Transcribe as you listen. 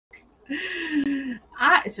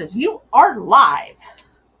It says you are live.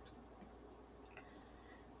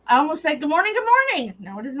 I almost said good morning, good morning.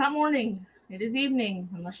 No, it is not morning. It is evening,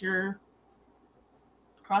 unless you're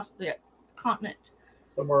across the continent.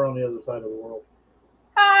 Somewhere on the other side of the world.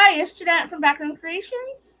 Hi, it's Jeanette from Backroom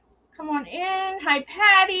Creations. Come on in. Hi,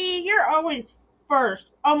 Patty. You're always first.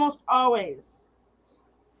 Almost always.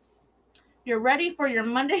 You're ready for your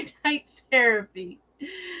Monday night therapy.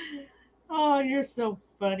 Oh, you're so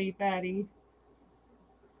funny, Patty.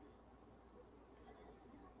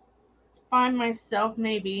 Find myself,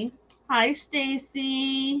 maybe. Hi,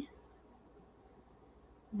 Stacy.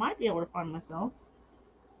 Might be able to find myself.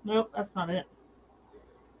 Nope, that's not it.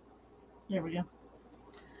 There we go.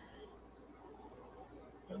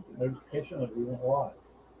 Notification that we went live.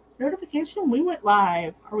 Notification? We went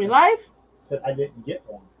live. Are we live? Said I didn't get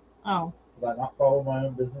one. Oh. Did I not follow my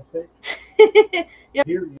own business page? Yep.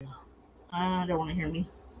 Hear you. I don't want to hear me.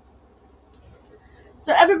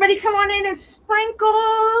 So everybody come on in and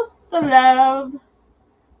sprinkle the love.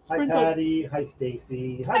 Sprinkle. Hi, Patty. Hi,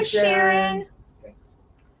 Stacy. Hi, Sharon. Okay.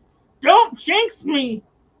 Don't jinx me.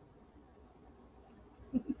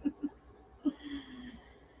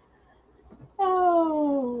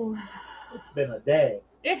 Oh. It's been a day.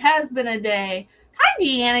 It has been a day. Hi,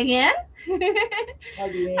 Deanne again. Hi,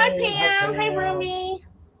 Deanne. Hi, Pam. Hi, Rumi.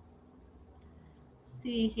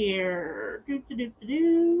 See here.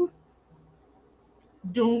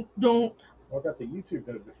 Don't. I got the YouTube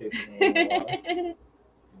notification.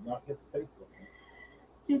 Not get the Facebook.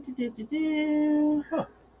 Huh.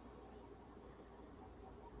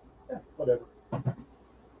 Yeah, whatever.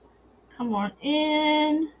 Come on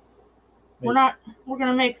in. Maybe. We're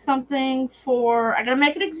gonna make something for, I gotta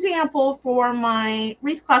make an example for my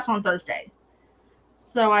wreath class on Thursday.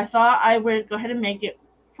 So I thought I would go ahead and make it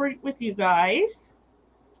with you guys.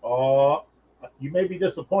 You may be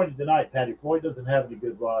disappointed tonight, Patty. Floyd doesn't have any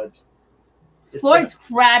good vibes. Floyd's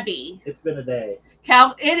crabby. It's been a day.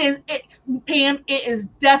 Pam, it is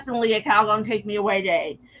definitely a Cal gonna take me away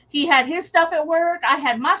day. He had his stuff at work. I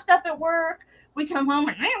had my stuff at work. We come home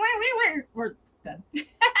and we're done.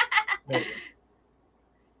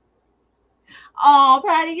 Oh,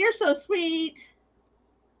 Patty, you're so sweet.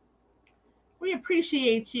 We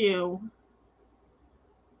appreciate you.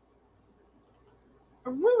 I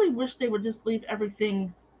really wish they would just leave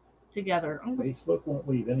everything together. Facebook won't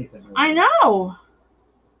leave anything. I know.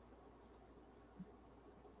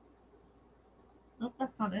 Nope,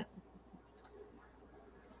 that's not it.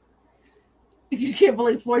 You can't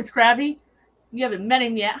believe Floyd's crabby? You haven't met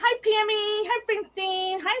him yet. Hi, Pammy. Hi,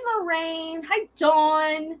 Francine. Hi, Lorraine. Hi,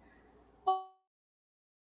 Dawn.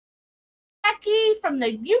 Jackie from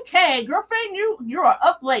the UK. Girlfriend, you're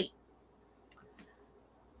up late.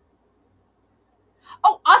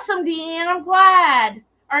 Oh, awesome, Deanne. I'm glad.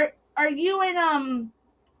 Are you in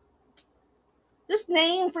this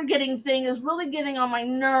name forgetting thing is really getting on my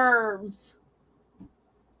nerves.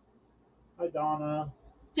 Hi, Donna.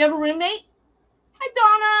 Do you have a roommate? Hi,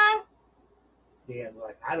 Donna. Dan's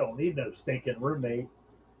like, I don't need no stinking roommate.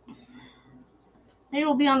 Maybe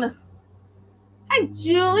we'll be on the... Hi,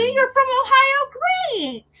 Julie. You're from Ohio.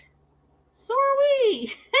 Great. So are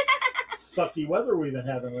we. Sucky weather we've been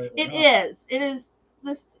having lately. It is. It is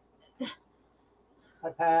this... Hi,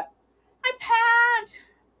 Pat. Hi, Pat.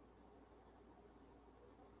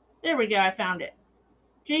 There we go. I found it.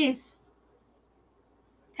 Jeez.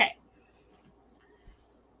 Okay.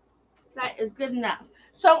 That is good enough.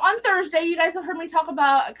 So on Thursday, you guys have heard me talk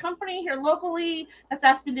about a company here locally that's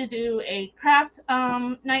asked me to do a craft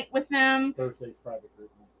night with them. Thursday's private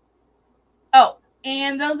group. Oh,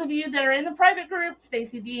 and those of you that are in the private group,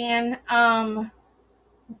 Stacy, Deanne,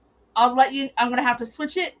 I'll let you. I'm gonna have to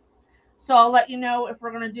switch it, so I'll let you know if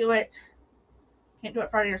we're gonna do it. Can't do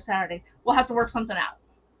it Friday or Saturday. We'll have to work something out.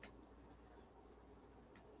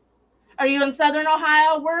 Are you in Southern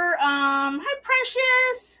Ohio? We're hi,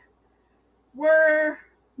 Precious. We're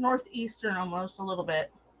northeastern almost a little bit.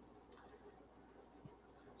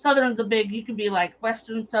 Southern's a big, you could be like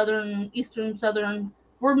western, southern, eastern, southern.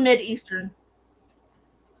 We're mid-eastern.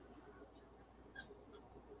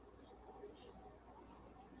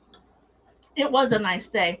 It was a nice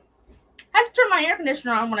day. I had to turn my air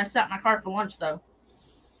conditioner on when I sat in my car for lunch, though.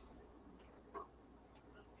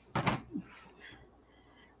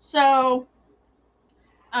 So,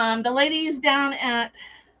 the ladies down at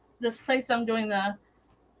this place I'm doing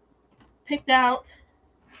picked out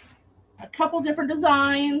a couple different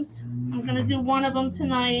designs. I'm going to do one of them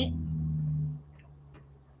tonight.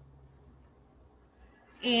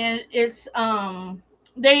 And it's,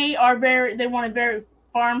 they wanted very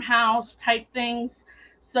farmhouse type things.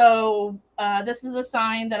 So this is a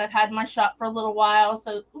sign that I've had in my shop for a little while.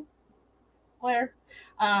 So, Claire.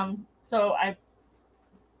 So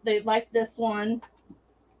they like this one,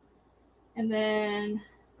 and then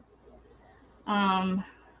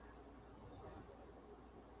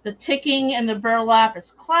the ticking and the burlap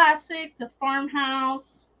is classic. The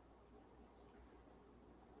farmhouse.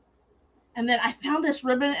 And then I found this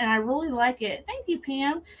ribbon and I really like it. Thank you,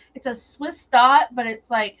 Pam. It's a Swiss dot, but it's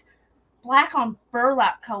like black on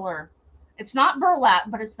burlap color. It's not burlap,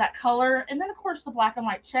 but it's that color. And then, of course, the black and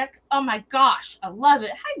white check. Oh my gosh, I love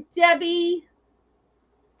it. Hi, Debbie.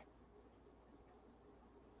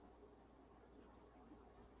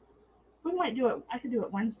 We might do it. I could do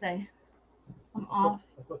it Wednesday. I'm off.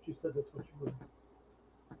 I thought you said that's what you were.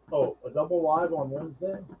 Oh, a double live on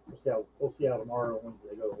Wednesday? We'll see how tomorrow and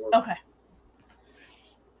Wednesday go to work. Okay.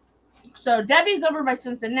 So Debbie's over by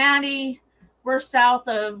Cincinnati. We're south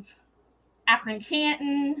of Akron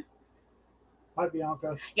Canton. Hi,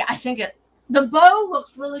 Bianca. Yeah, I think the bow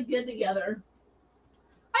looks really good together.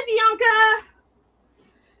 Hi, Bianca.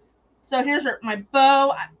 So here's my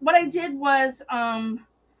bow. What I did was,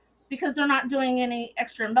 because they're not doing any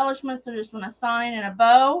extra embellishments, they're just doing a sign and a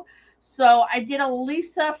bow. So I did a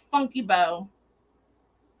Lisa funky bow.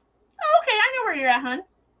 Oh, okay, I know where you're at, hon.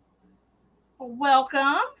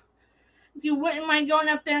 Welcome. If you wouldn't mind going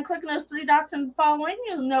up there and clicking those 3 dots and following,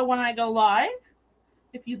 you'll know when I go live.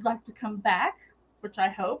 If you'd like to come back, which I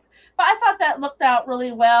hope. But I thought that looked out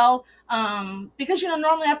really well. Because,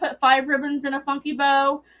 normally I put 5 ribbons in a funky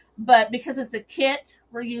bow. But because it's a kit,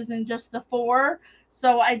 we're using just the 4.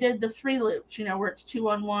 So I did the 3 loops, where it's 2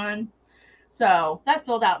 on 1. So that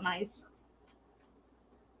filled out nice.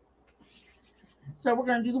 So we're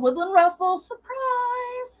going to do the woodland ruffle.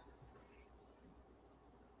 Surprise!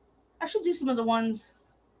 I should do some of the ones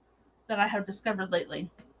that I have discovered lately.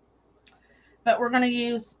 But we're going to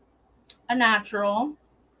use a natural.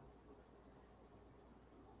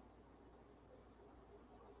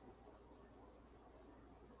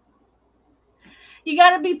 You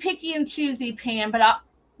got to be picky and choosy, Pam, but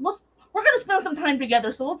we're going to spend some time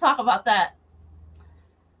together, so we'll talk about that.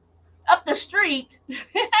 Up the street.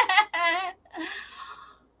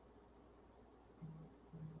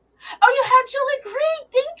 Oh, you have chili?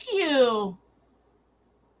 Great, thank you.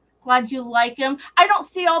 Glad you like him. I don't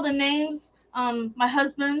see all the names. My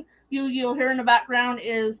husband, you'll hear in the background,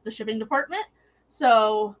 is the shipping department.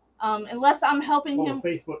 So unless I'm helping him. The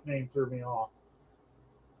Facebook name threw me off.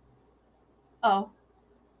 Oh.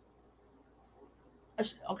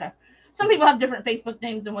 Okay. Some people have different Facebook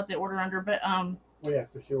names than what they order under, but Well, yeah,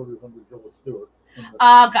 because she orders under Joel Stewart.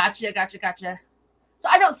 Gotcha. So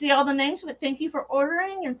I don't see all the names, but thank you for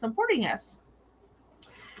ordering and supporting us.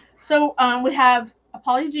 So we have a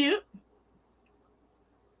poly jute.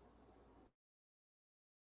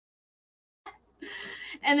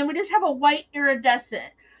 And then we just have a white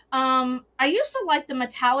iridescent. I used to like the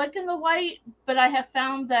metallic in the white, but I have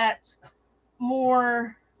found that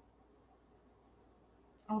more,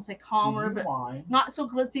 I won't say calmer, but not so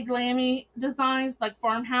glitzy glammy designs like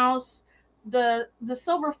farmhouse. The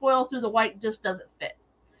silver foil through the white just doesn't fit.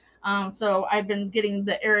 So I've been getting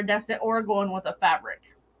the iridescent or going with a fabric.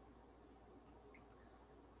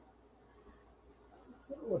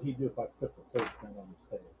 What would he do if I put the clothespin on his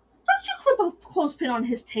tail? Don't you clip a clothespin on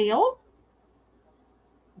his tail?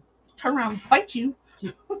 Turn around and bite you.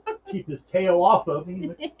 Keep his tail off of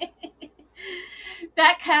him.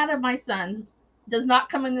 That cat of my son's does not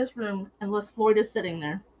come in this room unless Floyd is sitting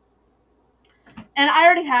there. And I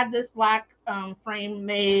already had this black frame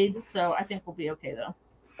made, so I think we'll be okay though.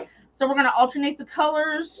 So we're going to alternate the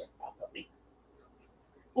colors.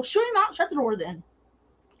 Well, shoot him out. Shut the door then.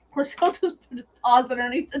 Of course, he'll just put his paws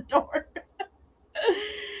underneath the door.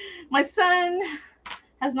 My son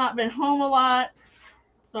has not been home a lot,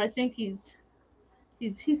 so I think he's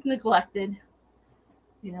neglected.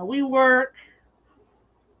 We work.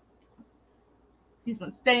 He's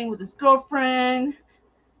been staying with his girlfriend.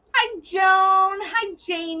 Hi, Joan. Hi,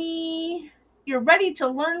 Janie. You're ready to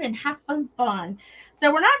learn and have some fun.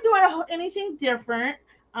 So we're not doing anything different.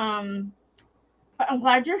 But I'm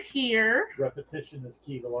glad you're here. Repetition is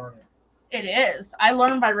key to learning. It is. I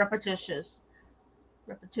learn by repetition.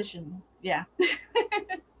 Yeah.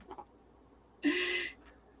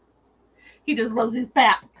 He just loves his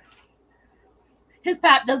pap. His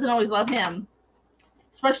pap doesn't always love him.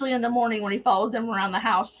 Especially in the morning when he follows him around the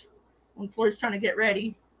house when Floyd's trying to get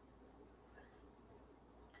ready.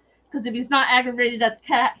 Because if he's not aggravated at the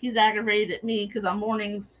cat, he's aggravated at me because on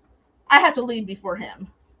mornings I have to leave before him.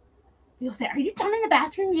 He'll say, "Are you done in the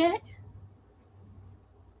bathroom yet?"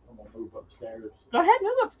 I'm going to move upstairs. Go ahead,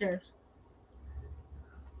 move upstairs.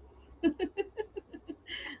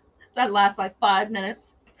 That lasts like 5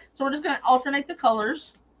 minutes. So we're just going to alternate the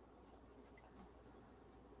colors.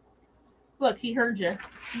 Look, he heard you.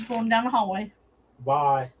 He's going down the hallway.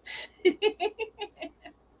 Bye.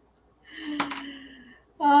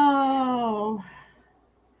 Oh.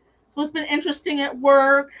 So it's been interesting at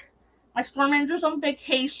work. My store manager's on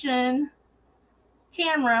vacation.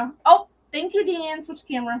 Camera. Oh, thank you, Dan. Switch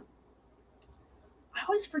camera. I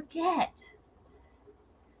always forget.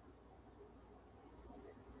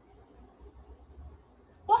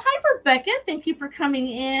 Well, hi, Rebecca. Thank you for coming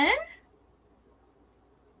in.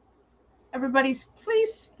 Everybody's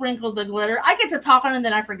please sprinkle the glitter. I get to talk on and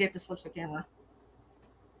then I forget to switch the camera.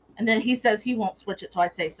 And then he says he won't switch it till I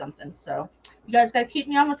say something. So you guys got to keep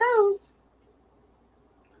me on my toes.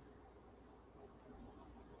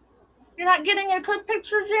 You're not getting a good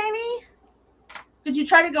picture, Janie? Did you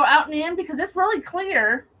try to go out and in? Because it's really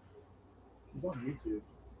clear. She's on YouTube.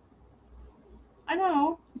 I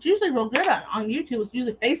know. It's usually real good on YouTube. It's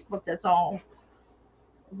usually Facebook that's all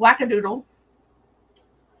wackadoodle.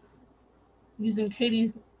 Using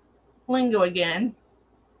Katie's lingo again.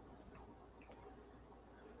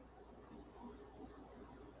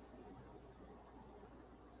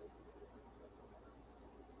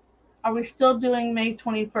 Are we still doing May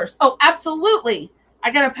 21st? Oh, absolutely.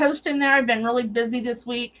 I got a post in there. I've been really busy this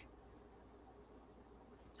week.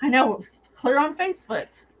 I know. It was clear on Facebook.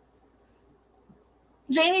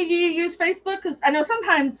 Janie, do you use Facebook? Because I know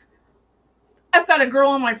sometimes I've got a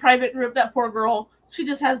girl in my private group. That poor girl. She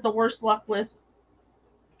just has the worst luck with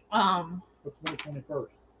What's May 21st?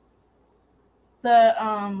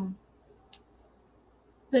 the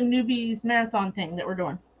newbies marathon thing that we're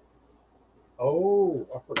doing. Oh,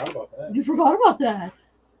 I forgot about that. You forgot about that.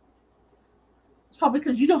 It's probably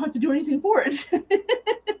because you don't have to do anything for it.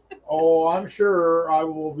 Oh, I'm sure I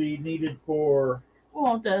will be needed for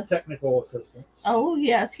technical assistance. Oh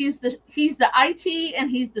yes, he's the IT and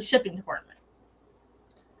he's the shipping department.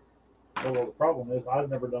 Well, the problem is I've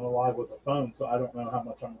never done a live with a phone, so I don't know how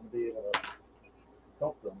much I'm going to be able to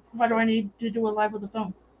help them. Why do I need to do a live with a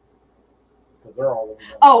phone? Because they're all over.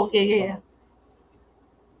 Oh yeah.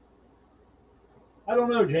 I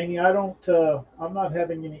don't know, Janie. I'm not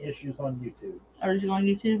having any issues on YouTube. Are you on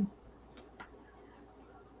YouTube?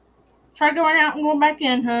 Try going out and going back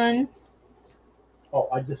in, hun. Oh,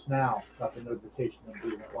 I just now got the notification of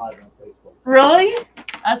doing it live on Facebook. Really?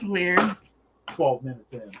 That's weird. 12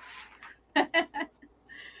 minutes in.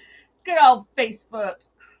 Good old Facebook.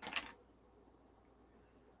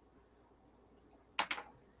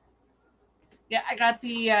 Yeah, I got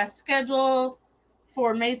the schedule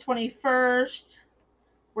for May 21st.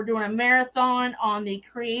 We're doing a marathon on the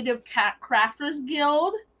Creative Cat Crafters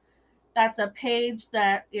Guild. That's a page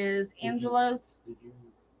that is Angela's. Did you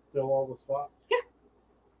fill all the spots? Yeah.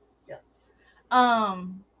 Hi,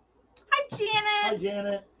 Janet. Hi,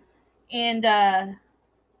 Janet. And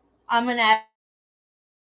I'm gonna add.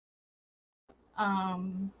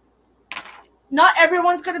 Not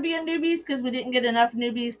everyone's gonna be a newbies because we didn't get enough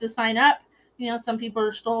newbies to sign up. You know, some people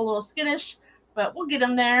are still a little skittish, but we'll get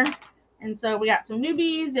them there. And so we got some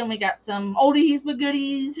newbies and we got some oldies but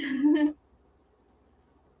goodies.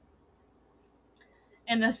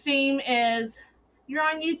 And the theme is, you're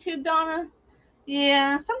on YouTube, Donna?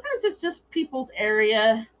 Yeah, sometimes it's just people's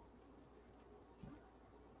area.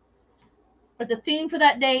 But the theme for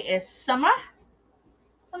that day is summer.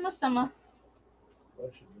 Summer.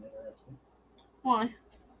 That should be interesting. Why?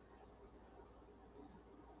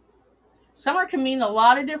 Summer can mean a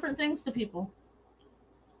lot of different things to people.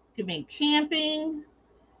 It can mean camping.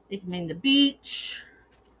 It can mean the beach.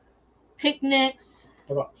 Picnics.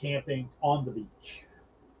 How about camping on the beach?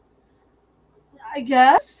 I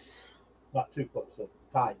guess. Not too close, so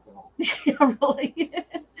tides and all. Yeah, really.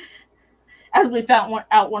 As we found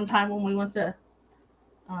out one time when we went to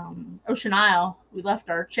Ocean Isle, we left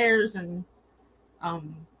our chairs and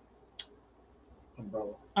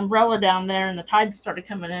umbrella down there, and the tide started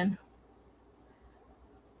coming in.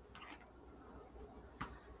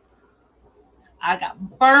 I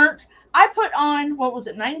got burnt. I put on, what was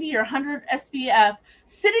it, 90 or 100 SPF,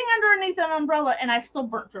 sitting underneath an umbrella, and I still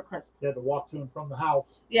burnt to a crisp. You had to walk to and from the house.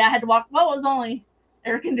 Yeah, I had to walk. Well, it was only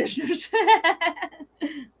air conditioners.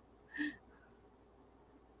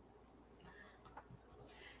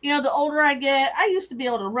 You know, the older I get, I used to be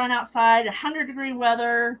able to run outside, 100-degree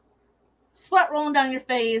weather, sweat rolling down your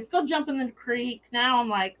face, go jump in the creek. Now I'm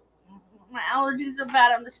like, my allergies are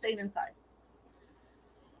bad. I'm just staying inside.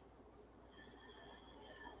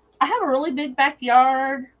 I have a really big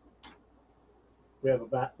backyard. We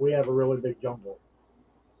have a really big jungle.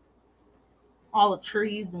 All the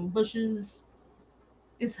trees and bushes.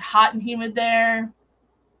 It's hot and humid there.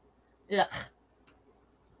 Ugh.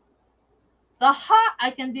 The hot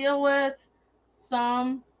I can deal with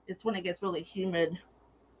some. It's when it gets really humid.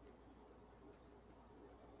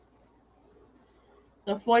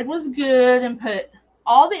 So Floyd was good and put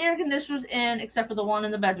all the air conditioners in except for the one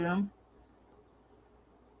in the bedroom.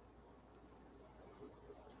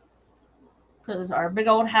 Because our big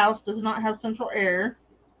old house does not have central air.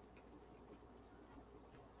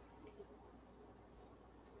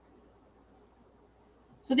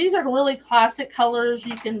 So these are really classic colors.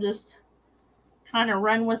 You can just kind of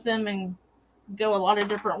run with them and go a lot of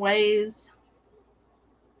different ways.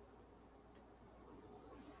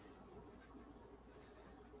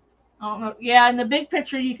 I don't know. Yeah, in the big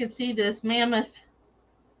picture you can see this mammoth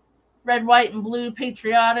red, white, and blue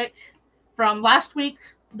patriotic from last week.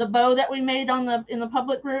 The bow that we made in the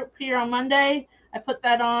public group here on Monday. I put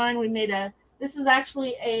that on. We made this is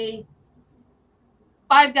actually a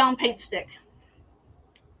 5-gallon paint stick.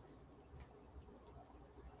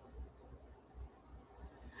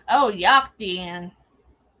 Oh, yuck, Deanne.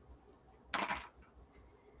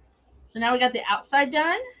 So now we got the outside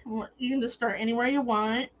done. You can just start anywhere you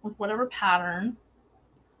want with whatever pattern.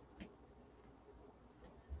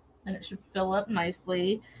 And it should fill up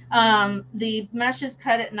nicely. The mesh is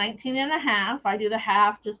cut at 19.5. I do the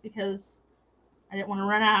half just because I didn't want to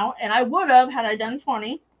run out. And I would have had I done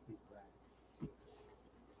 20.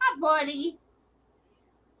 Hi, buddy.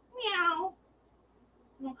 Meow.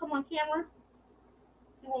 You want to come on camera?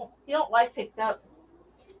 He don't like picked up.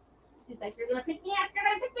 He's like, you're going to pick me up. You're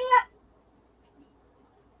going to pick me up.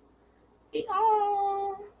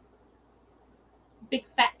 Oh. Big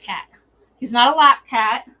fat cat. He's not a lap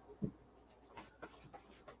cat.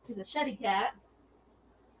 He's a sheddy cat.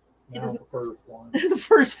 Now the fur fly.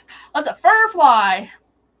 Let the fur fly.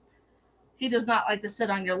 He does not like to sit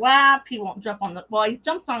on your lap. He won't jump on he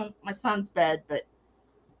jumps on my son's bed, but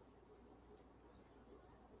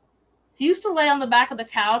he used to lay on the back of the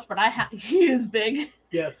couch, but he is big.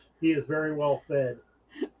 Yes, he is very well fed.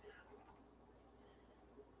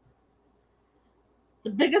 The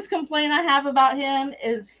biggest complaint I have about him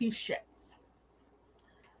is he shits.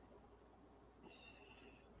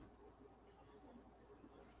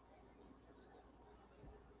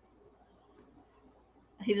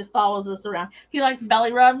 He just follows us around. He likes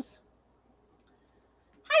belly rubs.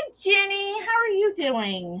 Hi, Jenny. How are you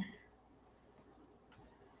doing?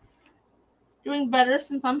 Doing better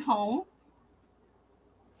since I'm home.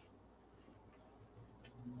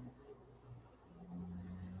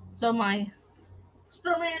 So my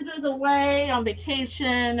store manager's away on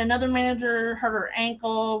vacation. Another manager hurt her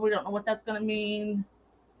ankle. We don't know what that's going to mean.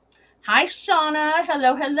 Hi, Shauna.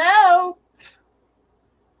 Hello, hello.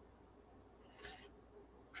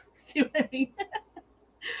 See what I mean?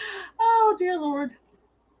 Oh, dear Lord.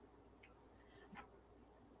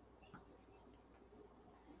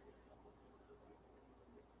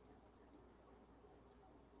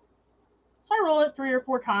 So I roll it 3 or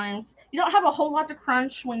 4 times. You don't have a whole lot to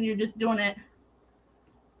crunch when you're just doing it.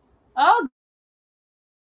 Oh.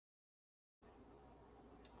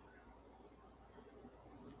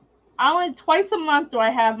 Only twice a month do I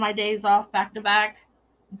have my days off back to back.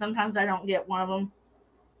 And sometimes I don't get one of them.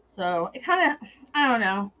 So it kind of, I don't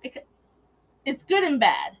know. It's good and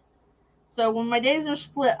bad. So when my days are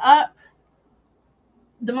split up,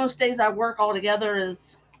 the most days I work altogether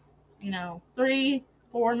is, 3,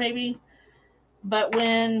 4 maybe. But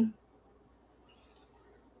when,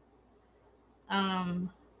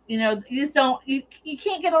 you just don't, you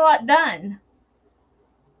can't get a lot done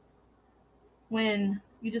when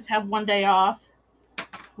you just have one day off,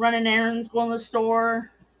 running errands, going to the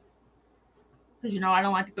store, because, I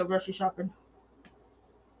don't like to go grocery shopping.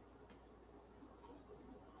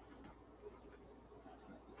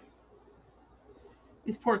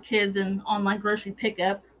 These poor kids in online grocery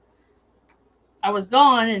pickup. I was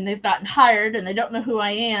gone and they've gotten hired and they don't know who I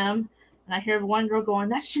am. And I hear one girl going,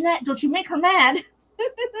 "That's Jeanette. Don't you make her mad."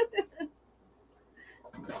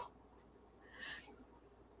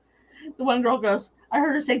 The one girl goes, I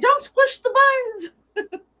heard her say, "Don't squish the buns."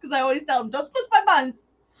 Because I always tell them, "Don't squish my buns."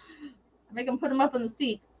 I make them put them up in the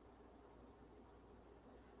seat.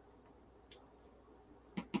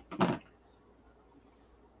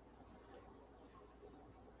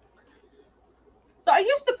 So I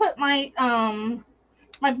used to put my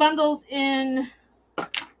my bundles in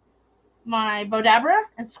my Bodabra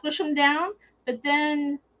and squish them down, but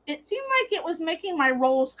then it seemed like it was making my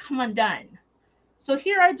rolls come undone. So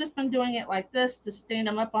here I've just been doing it like this to stand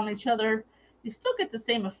them up on each other. You still get the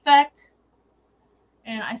same effect,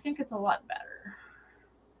 and I think it's a lot better.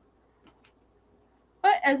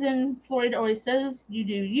 But as in Floyd always says, you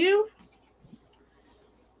do you,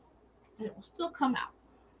 and it will still come out.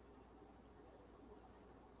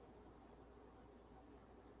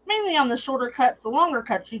 Mainly on the shorter cuts. The longer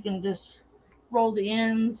cuts, you can just roll the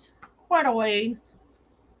ends quite a ways.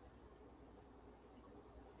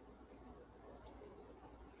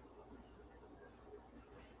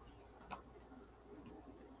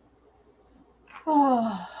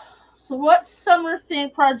 Oh, so what summer theme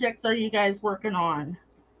projects are you guys working on?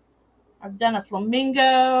 I've done a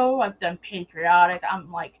flamingo. I've done patriotic.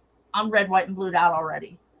 I'm red, white, and blued out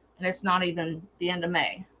already, and it's not even the end of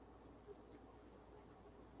May.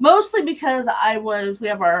 Mostly because we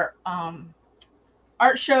have our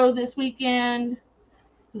art show this weekend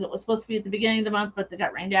because it was supposed to be at the beginning of the month, but it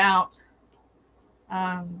got rained out.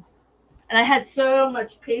 And I had so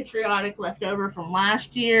much patriotic left over from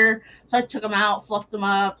last year, so I took them out, fluffed them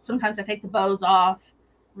up. Sometimes I take the bows off,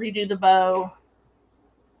 redo the bow.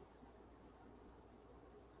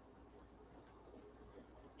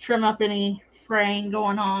 Trim up any fraying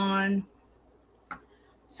going on.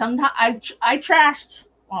 Sometimes I trashed.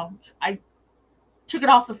 Well, I took it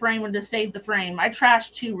off the frame and just saved the frame. I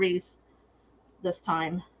trashed 2 wreaths this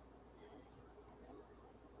time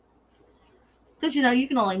because you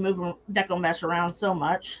can only move deco mesh around so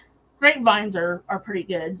much. Grapevines are pretty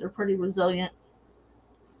good. They're pretty resilient.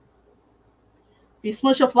 If you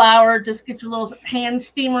smush a flower, just get your little hand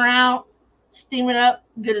steamer out, steam it up,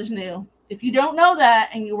 good as new. If you don't know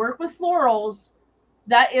that and you work with florals,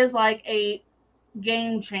 that is like a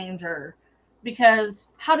game changer. Because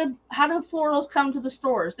how do florals come to the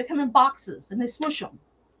stores? They come in boxes and they smush them.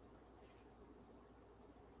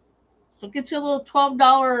 So get you a little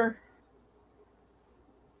 $12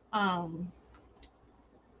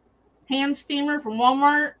 hand steamer from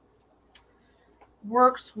Walmart.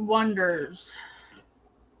 Works wonders.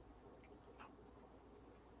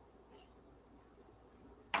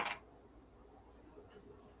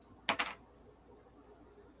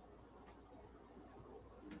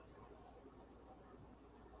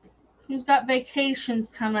 Who's got vacations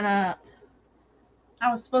coming up?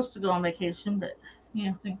 I was supposed to go on vacation, but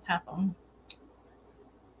things happen.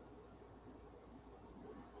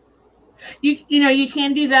 You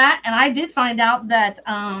can do that, and I did find out that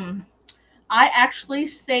I actually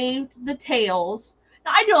saved the tails.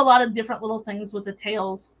 Now I do a lot of different little things with the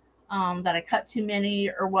tails that I cut too many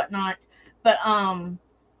or whatnot, but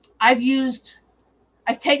I've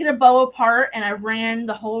taken a bow apart and I've ran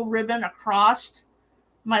the whole ribbon across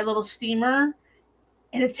my little steamer,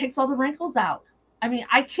 and it takes all the wrinkles out. I mean,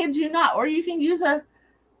 I kid you not. Or you can use a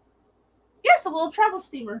little travel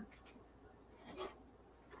steamer.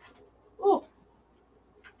 Oh,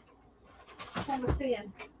 on the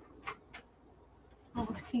sand. Oh,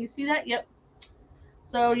 can you see that? Yep.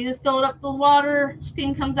 So you just fill it up with the water,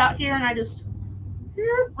 steam comes out here, and I just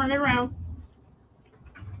run it around.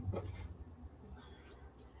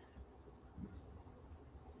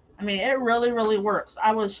 I mean, it really, really works.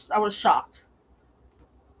 I was shocked.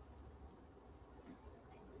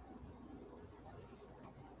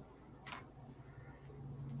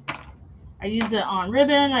 I use it on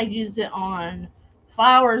ribbon. I use it on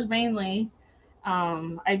flowers mainly.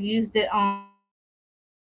 I've used it on,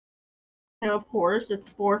 of course, it's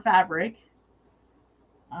for fabric.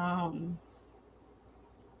 Um,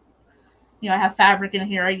 I have fabric in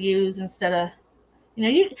here I use instead of,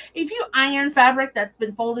 if you iron fabric that's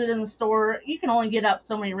been folded in the store, you can only get up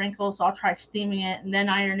so many wrinkles. So I'll try steaming it and then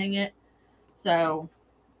ironing it. So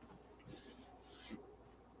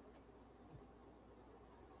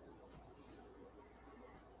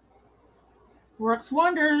works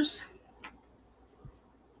wonders.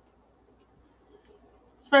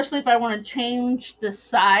 Especially if I want to change the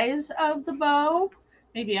size of the bow.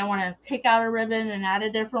 Maybe I want to take out a ribbon and add a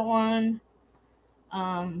different one.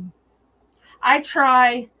 I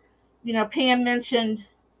try, Pam mentioned,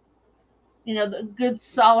 the good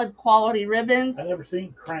solid quality ribbons. I never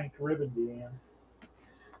seen cranked ribbon, Deanne.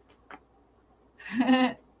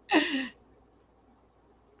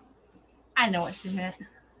 I know what she meant.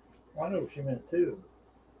 Well, I know what she meant too.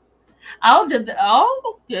 Oh,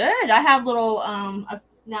 good. I have little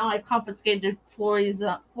now I've confiscated Floyd's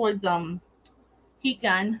heat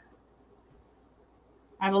gun.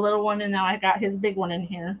 I have a little one, and now I got his big one in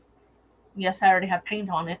here. Yes, I already have paint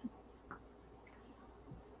on it.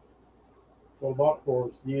 Well, bought for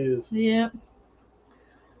us used. Yeah.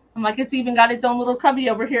 I'm like, it's even got its own little cubby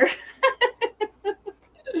over here.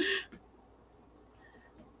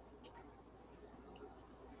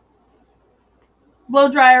 Blow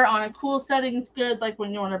dryer on a cool setting is good, like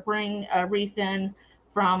when you want to bring a wreath in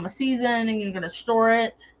from a season and you're going to store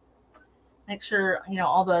it. Make sure,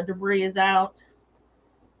 all the debris is out.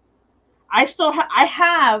 I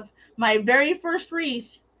have my very first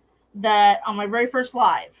wreath that on my very first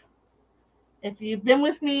live. If you've been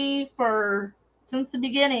with me since the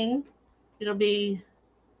beginning, it'll be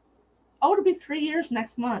 3 years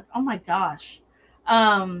next month. Oh my gosh.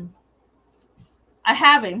 I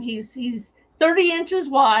have him. He's 30 inches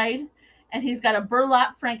wide, and he's got a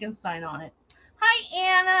burlap Frankenstein on it. Hi,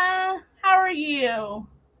 Anna. How are you?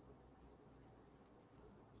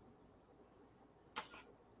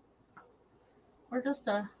 We're just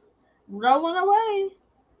rolling away.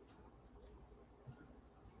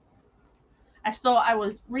 I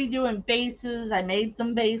was redoing bases. I made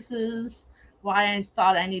some bases. Why I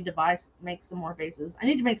thought I need to make some more bases. I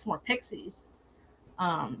need to make some more pixies.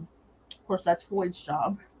 Of course, that's Floyd's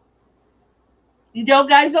job. You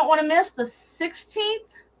guys don't want to miss the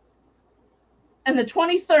 16th and the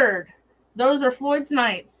 23rd. Those are Floyd's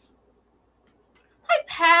nights. Hi,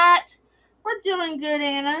 Pat. We're doing good,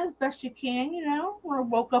 Anna, as best you can. We're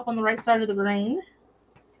woke up on the right side of the grain.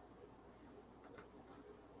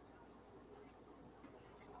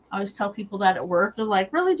 I always tell people that at work. They're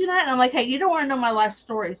like, "Really, Jeanette?" And I'm like, "Hey, you don't want to know my life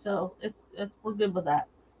story, so we're good with that."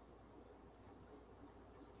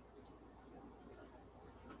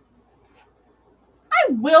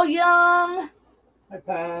 Hi, William. Hi,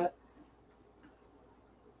 Pat.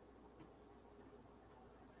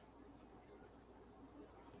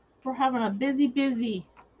 We're having a busy.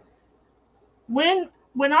 When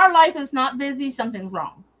our life is not busy, something's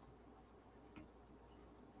wrong.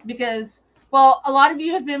 Because, well, a lot of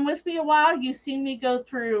you have been with me a while. You've seen me go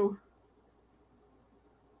through.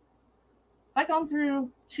 Have I gone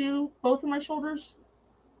through both of my shoulders?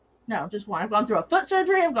 No, just one. I've gone through a foot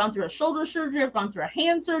surgery. I've gone through a shoulder surgery. I've gone through a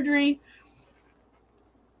hand surgery.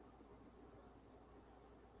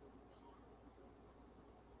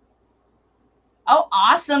 Oh,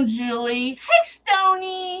 awesome, Julie. Hey,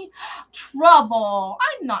 Stony. Trouble.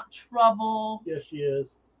 I'm not trouble. Yes, she is.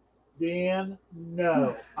 Dan,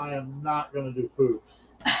 no, I am not going to do poops.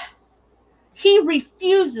 He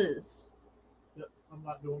refuses. Yep, I'm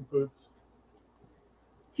not doing poops.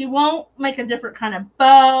 He won't make a different kind of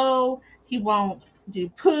bow. He won't do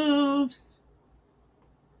poofs.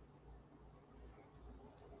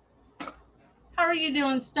 How are you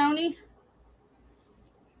doing, Stony?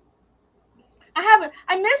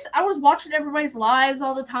 I was watching everybody's lives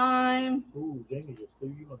all the time. Ooh, Jamie just threw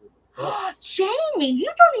you under the bus. Jamie,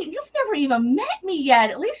 you've never even met me yet.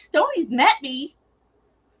 At least Stony's met me.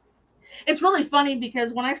 It's really funny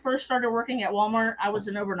because when I first started working at Walmart, I was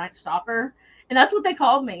an overnight stalker, and that's what they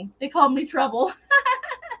called me. They called me Trouble.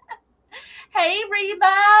 Hey,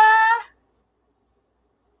 Reba.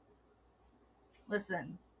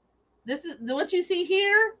 Listen, this is what you see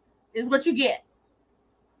here is what you get.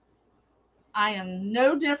 I am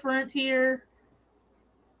no different here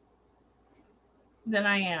than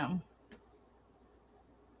I am.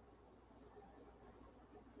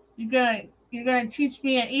 You're gonna teach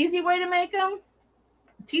me an easy way to make them?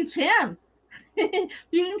 Teach him. You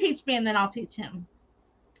can teach me, and then I'll teach him.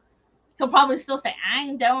 He'll probably still say, "I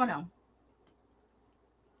ain't doing them,"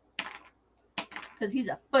 because he's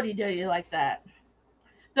a footy duddy like that.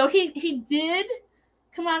 Though he did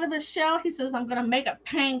come out of his shell. He says, "I'm gonna make a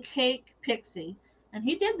pancake pixie," and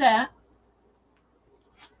he did that.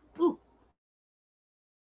 Ooh.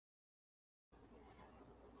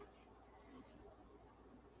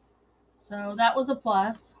 So that was a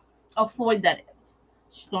plus. Oh, Floyd, that is.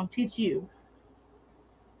 She's gonna teach you.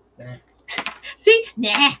 Nah. See,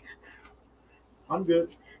 nah. I'm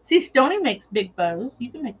good. See, Stony makes big bows.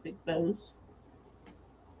 You can make big bows.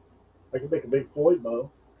 I can make a big Floyd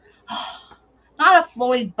bow. Not a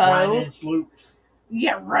Floyd bow. 9-inch loops.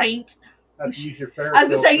 Yeah, right. Have to use your Ferris. I was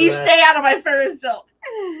gonna say you stay out of my Ferris silk.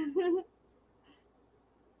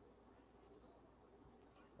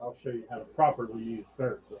 I'll show you how to properly use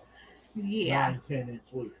Ferris silk. Yeah. 9-10-inch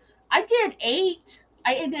loops. I did 8.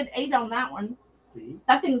 I did 8 on that one. See?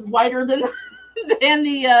 That thing's wider than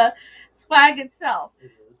the swag itself.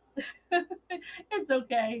 It is. It's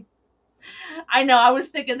okay. I know, I was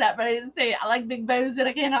thinking that, but I didn't say it. I like big bows and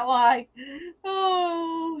I cannot lie.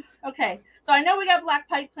 Oh, okay. So I know we got black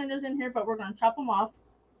pipe cleaners in here, but we're going to chop them off.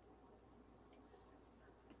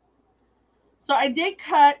 So I did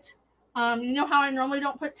cut, you know how I normally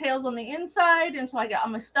don't put tails on the inside until I get all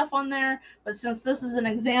my stuff on there. But since this is an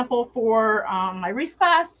example for my wreath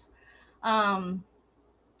class,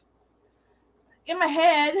 in my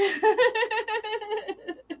head,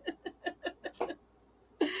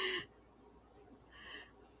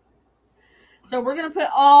 so we're going to put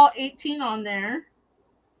all 18 on there.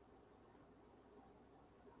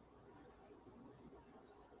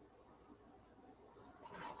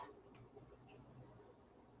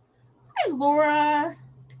 Laura.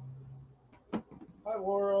 Hi,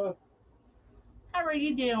 Laura. How are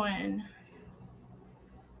you doing?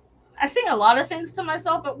 I sing a lot of things to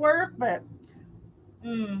myself at work, but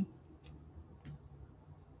they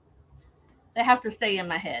have to stay in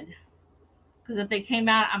my head. Because if they came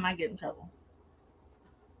out, I might get in trouble.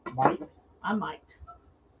 Might? I might.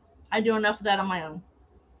 I do enough of that on my own.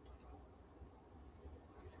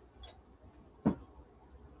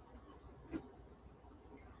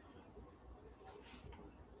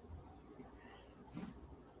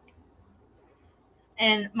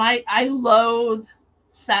 And I loathe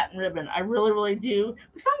satin ribbon. I really, really do.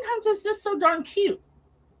 But sometimes it's just so darn cute.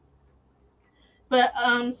 But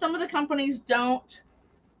some of the companies don't,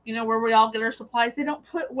 where we all get our supplies, they don't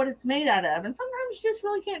put what it's made out of. And sometimes you just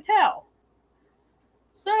really can't tell.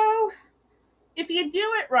 So if you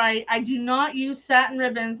do it right, I do not use satin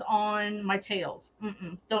ribbons on my tails.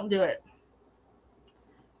 Don't do it.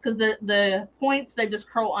 Because the points, they just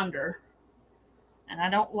curl under. And I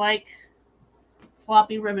don't like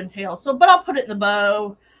floppy ribbon tails. So, but I'll put it in the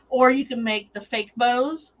bow. Or you can make the fake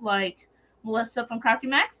bows like Melissa from Crafty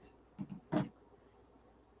Max.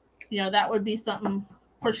 That would be something.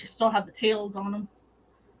 Of course, you still have the tails on them.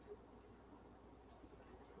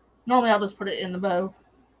 Normally, I'll just put it in the bow.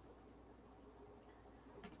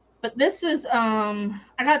 But this is, I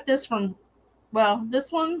got this from,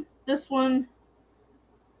 this one, and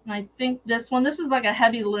I think this one. This is like a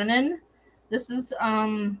heavy linen. This is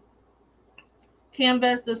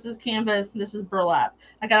canvas. This is canvas. This is burlap.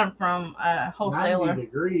 I got them from a wholesaler. 90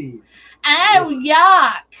 degrees. Oh,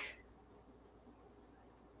 yuck.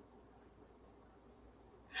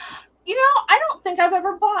 I don't think I've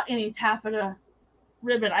ever bought any taffeta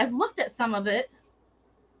ribbon. I've looked at some of it.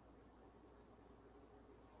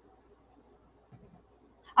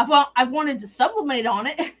 I've wanted to sublimate on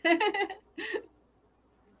it. All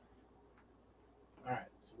right,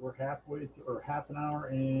 so we're halfway through, or half an hour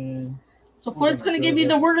in. So Floyd's going to give you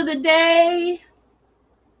the word of the day.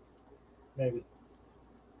 Maybe.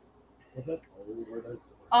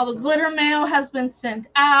 All the glitter mail has been sent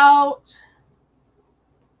out.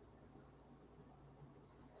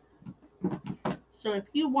 So if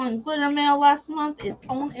you won glitter mail last month, it's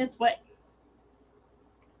on its way.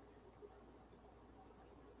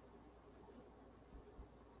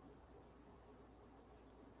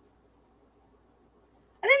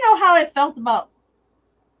 I didn't know how I felt about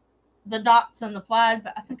the dots and the plaid,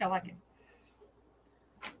 but I think I like it.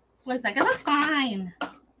 Floyd's like, it looks fine.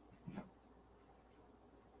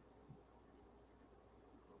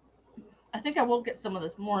 I think I will get some of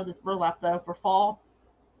this, more of this burlap though, for fall.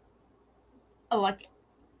 I like it.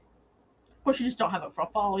 Of course, you just don't have it for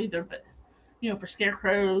fall either, but for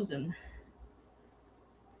scarecrows and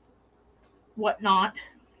whatnot.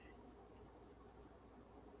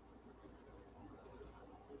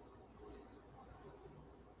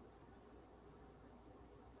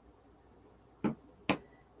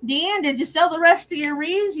 Deanne, did you sell the rest of your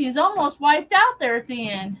wreaths? You's almost wiped out there at the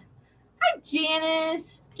end. Hi,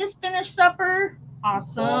 Janice. Just finished supper.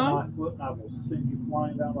 Awesome. I will send you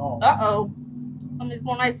flying down the hall. Uh-oh. Somebody's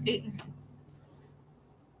going ice skating.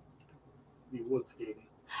 Be wood skating.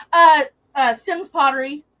 Sims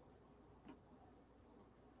Pottery.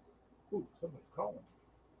 Ooh, somebody's calling.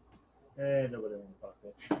 And nobody wants to talk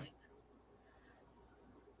to that.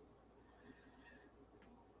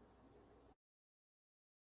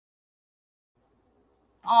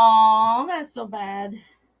 Aw, that's so bad.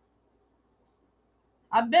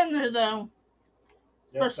 I've been there though.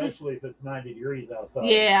 Especially if it's 90 degrees outside.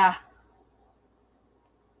 Yeah.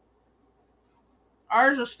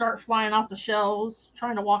 Ours will start flying off the shelves,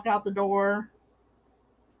 trying to walk out the door.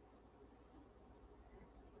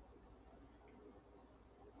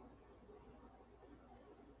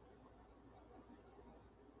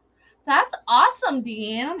 That's awesome,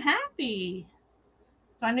 Deanne. I'm happy.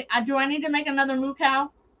 Do I need to make another moo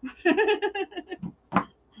cow?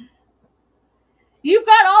 You've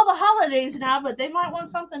got all the holidays now, but they might want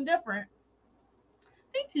something different.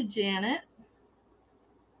 Thank you, Janet.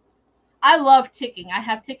 I love ticking. I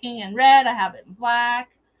have ticking in red. I have it in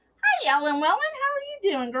black. Hi, Ellen Wellen. How are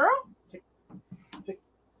you doing, girl? Tick, tick,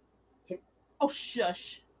 tick. Oh,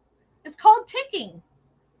 shush. It's called ticking.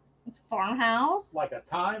 It's farmhouse. Like a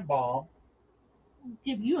time bomb. I'll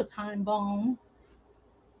give you a time bomb.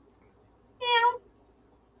 Yeah.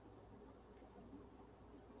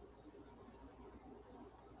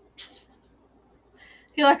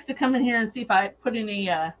 He likes to come in here and see if I put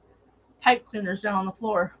any pipe cleaners down on the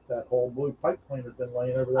floor. That whole blue pipe cleaner's been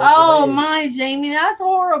laying over there. Oh my, Jamie, that's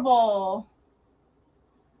horrible.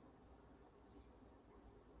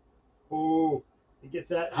 Oh, he it gets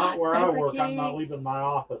that hot where I work, I'm not leaving my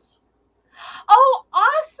office. Oh,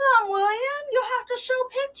 awesome, William. You'll have to show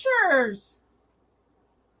pictures.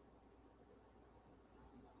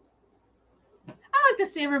 I like to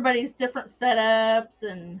see everybody's different setups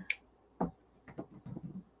and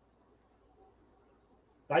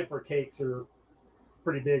Diaper cakes are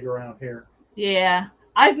pretty big around here. yeah.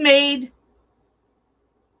 I've made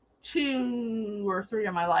 2 or 3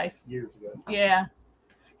 in my life. Years ago. Yeah.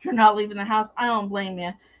 You're not leaving the house. I don't blame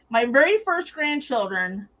you. My very first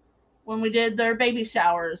grandchildren, when we did their baby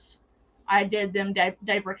showers, I did them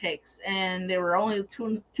diaper cakes, and they were only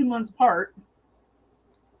two months apart.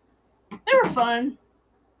 They were fun.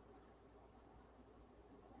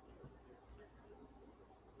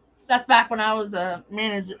 That's back when I was a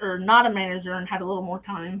manager, or not a manager, and had a little more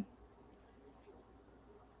time.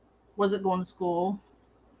 Wasn't going to school.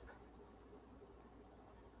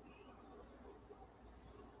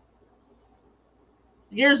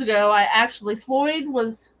 Years ago, Floyd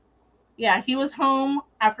was, yeah, he was home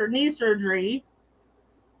after knee surgery.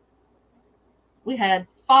 We had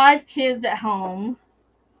 5 kids at home,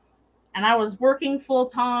 and I was working full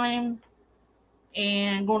time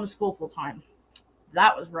and going to school full time.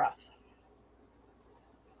 That was rough.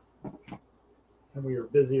 And we are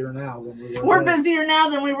busier now than we were. We're busier now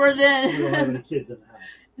than we were then. We don't have any kids in the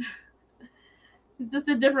house. It's just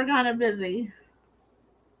a different kind of busy.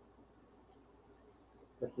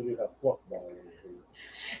 But we do have fluff ball over here.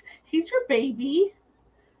 He's your baby.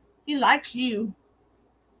 He likes you.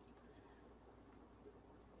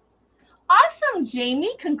 Awesome,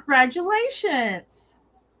 Jamie. Congratulations.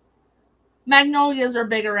 Magnolias are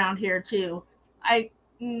big around here, too.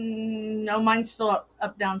 No, mine's still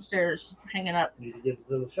up downstairs, hanging up. Need to get it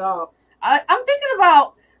to the shop. I'm thinking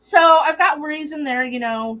about, so I've got wreaths in there, you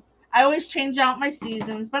know. I always change out my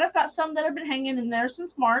seasons, but I've got some that have been hanging in there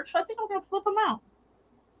since March, so I think I'm going to flip them out.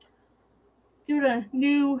 Give it a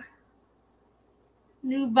new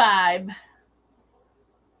vibe.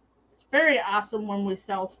 It's very awesome when we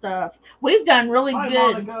sell stuff. We've done really Hi,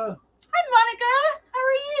 good. Monica. Hi, Monica. How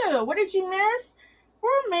are you? What did you miss?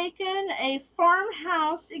 We're making a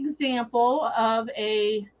farmhouse example of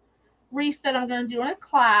a wreath that I'm going to do in a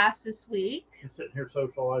class this week. I'm sitting here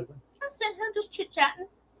socializing. I'm sitting here just chit-chatting.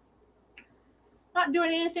 Not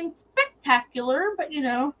doing anything spectacular, but, you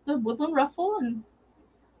know, the woodland ruffle and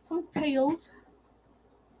some tails.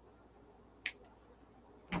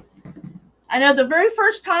 I know the very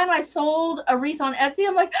first time I sold a wreath on Etsy,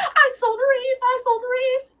 I'm like, I sold a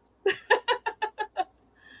wreath.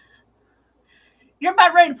 You're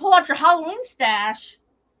about ready to pull out your Halloween stash.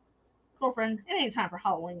 Girlfriend, it ain't time for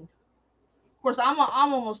Halloween. Of course, I'm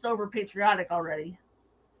almost over patriotic already.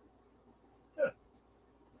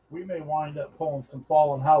 We may wind up pulling some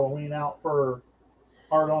fall and Halloween out for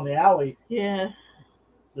Art on the Alley. Yeah.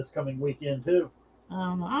 This coming weekend, too. I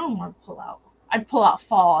don't want to pull out. I'd pull out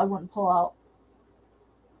fall. I wouldn't pull out.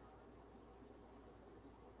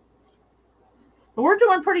 But we're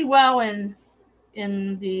doing pretty well in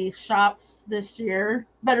the shops this year.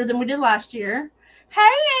 Better than we did last year. Hey,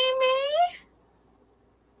 Amy!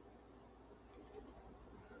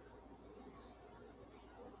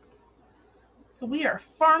 So we are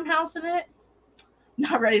farmhousing it.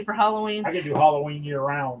 Not ready for Halloween. I can do Halloween year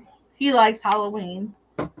round. He likes Halloween.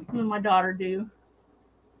 Me and my daughter do.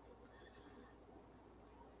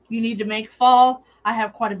 You need to make fall. I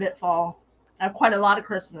have quite a bit fall. I have quite a lot of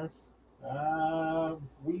Christmas.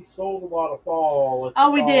 We sold a lot of fall.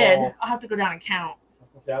 We did. I'll have to go down and count.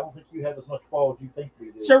 I don't think you have as much fall as you think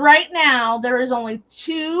we do. So right now, there is only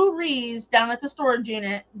 2 wreaths down at the storage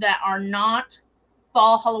unit that are not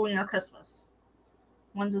fall, Halloween, or Christmas.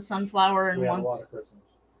 One's a sunflower and one's... We have a lot of Christmas.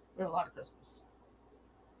 We have a lot of Christmas.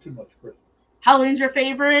 Too much Christmas. Halloween's your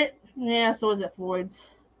favorite? Yeah, so is it Floyd's.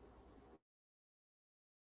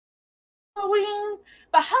 Halloween,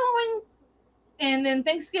 but Halloween and then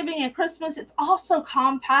Thanksgiving and Christmas, it's all so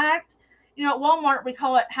compact. You know, at Walmart, we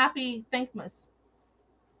call it Happy Thankmas.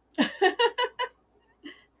 Because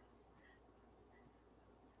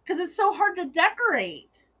it's so hard to decorate.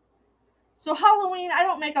 So Halloween, I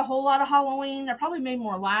don't make a whole lot of Halloween. I probably made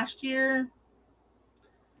more last year.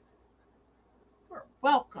 You're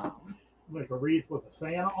welcome. Make a wreath with a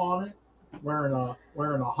Santa on it, wearing a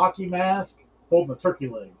hockey mask, holding a turkey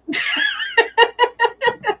leg.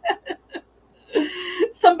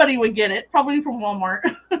 Somebody would get it, probably from Walmart.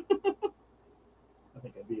 I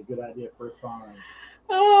think that'd be a good idea for a sign.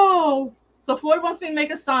 Oh, so Floyd wants me to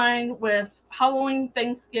make a sign with Halloween,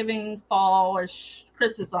 Thanksgiving, fall, or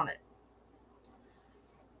Christmas on it.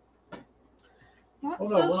 We're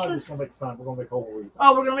not just going to make a sign. We're going to make a whole wreath.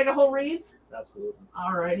 Oh, we're going to make a whole wreath? Absolutely.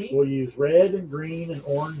 Alrighty. We'll use red and green and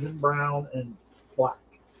orange and brown and black.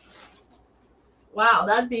 Wow,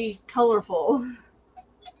 that'd be colorful.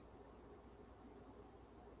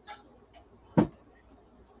 So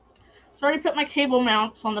I already put my table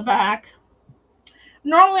mounts on the back.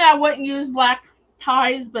 Normally I wouldn't use black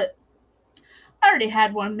ties, but I already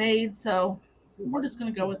had one made, so we're just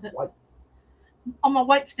going to go with it. White. All my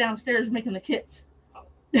white's downstairs making the kits.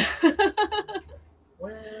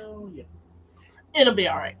 Well, yeah. It'll be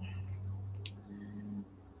all right.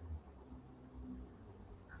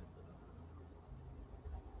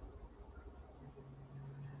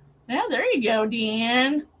 Yeah, there you go,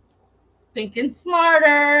 Deanne. Thinking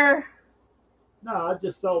smarter. No, I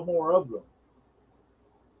just sell more of them.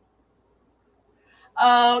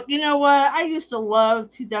 You know what? I used to love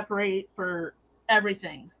to decorate for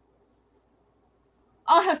everything.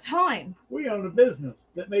 I'll have time. We own a business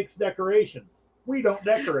that makes decorations. We don't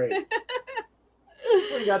decorate.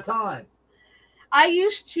 We ain't got time. I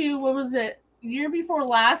used to, what was it? Year before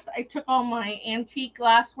last, I took all my antique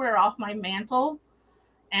glassware off my mantle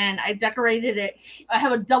and I decorated it. I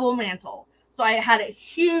have a double mantle. So I had it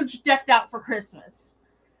huge decked out for Christmas.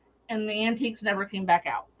 And the antiques never came back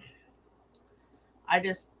out. I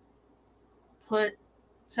just put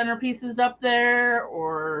centerpieces up there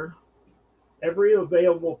or Every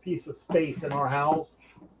available piece of space in our house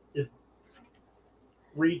is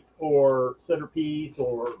wreath or centerpiece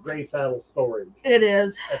or grave saddle storage. It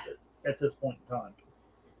is. At this point in time.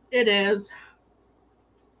 It is.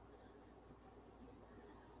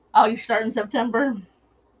 Oh, you start in September?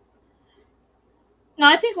 No,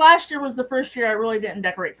 I think last year was the first year I really didn't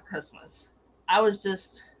decorate for Christmas. I was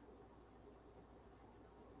just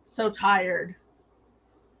so tired.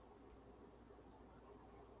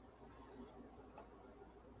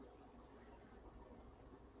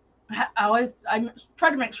 I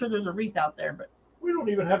try to make sure there's a wreath out there, but we don't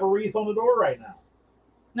even have a wreath on the door right now.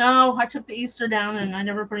 No, I took the Easter down and I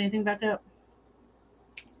never put anything back up.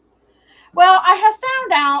 Well, I have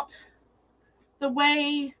found out the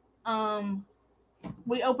way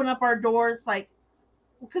we open up our door. It's like,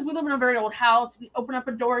 because we live in a very old house, you open up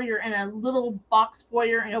a door, you're in a little box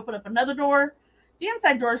foyer, and you open up another door. The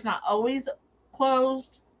inside door is not always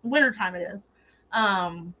closed. Wintertime it is.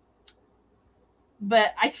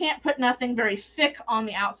 But I can't put nothing very thick on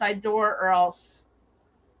the outside door or else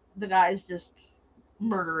the guys just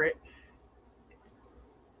murder it.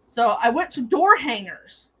 So I went to door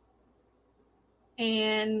hangers.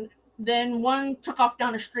 And then one took off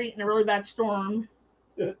down the street in a really bad storm.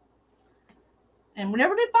 Yeah. And we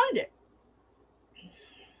never did find it.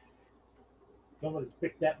 Somebody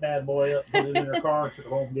picked that bad boy up, put it in their car, took it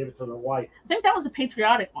home, and gave it to their wife. I think that was a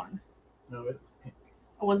patriotic one. No, it's pink.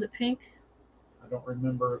 Or was it pink? I don't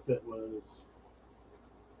remember if it was.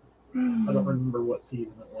 I don't remember what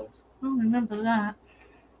season it was. I don't remember that.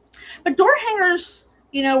 But door hangers,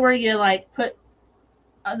 you know, where you like put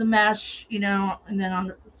the mesh, you know, and then on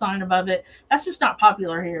the sign above it, that's just not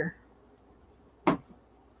popular here.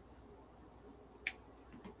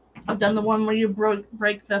 I've done the one where you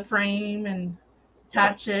break the frame and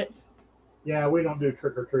attach it. Yeah, we don't do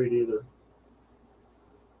trick or treat either.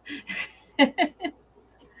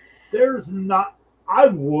 There's not. I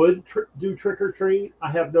would do trick or treat. I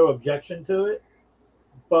have no objection to it,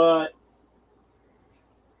 but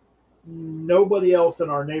nobody else in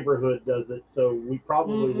our neighborhood does it, so we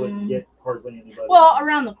probably wouldn't get hardly anybody. Well,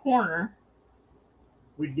 around the corner.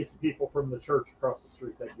 We'd get the people from the church across the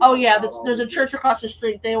street. Oh yeah, there's a church across the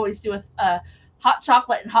street. They always do a hot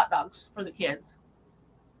chocolate and hot dogs for the kids.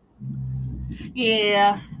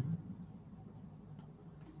 Yeah.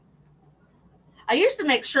 I used to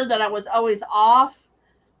make sure that I was always off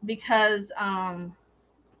because the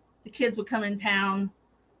kids would come in town.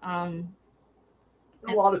 A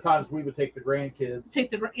lot of times we would take the grandkids.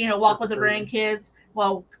 Walk with the grandkids.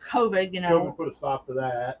 Well, COVID, COVID put a stop to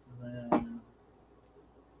that. And then,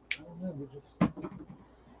 I don't know,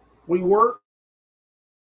 we work,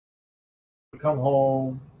 we come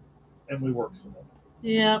home, and we work some more.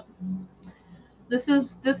 Yep. This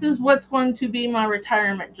is what's going to be my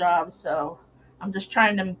retirement job, so I'm just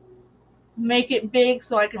trying to make it big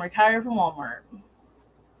so I can retire from Walmart. And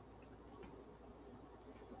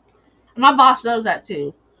my boss knows that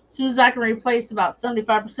too. As soon as I can replace about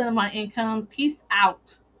 75% of my income, peace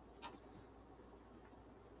out.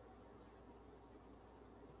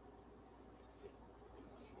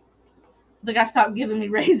 They gotta stop giving me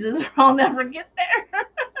raises or I'll never get there.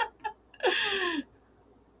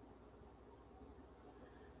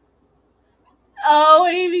 Oh,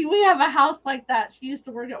 Amy, we have a house like that. She used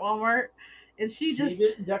to work at Walmart, and she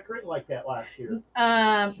didn't decorate like that last year.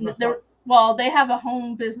 Well, they have a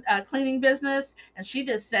home business, cleaning business, and she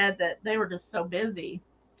just said that they were just so busy.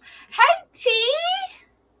 Hey, T.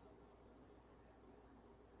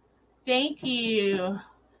 Thank you.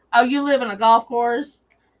 Oh, you live in a golf course?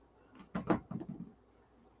 I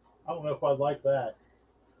don't know if I'd like that.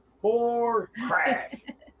 Pour crash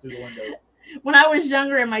through the window. When I was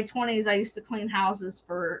younger in my 20s, I used to clean houses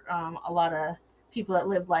for a lot of people that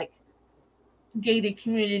lived like gated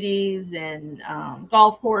communities and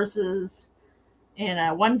golf courses.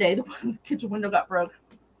 And one day the kitchen window got broke.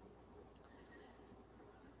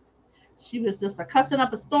 She was just cussing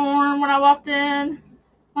up a storm when I walked in. I'm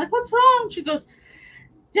like, what's wrong? She goes,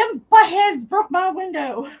 them buttheads broke my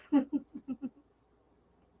window.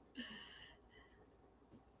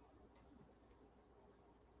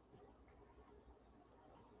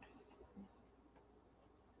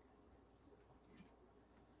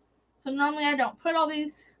 So normally I don't put all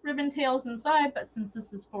these ribbon tails inside, but since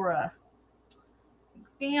this is for a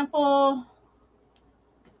example,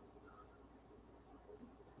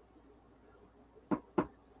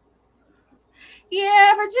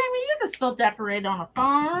 yeah, but Jamie, you can still decorate on a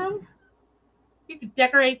farm. You could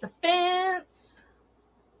decorate the fence.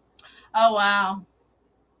 Oh wow.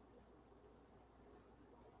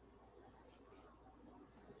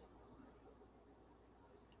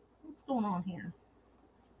 What's going on here?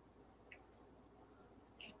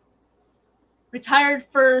 Retired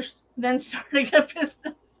first, then starting a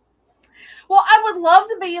business. Well, I would love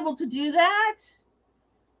to be able to do that.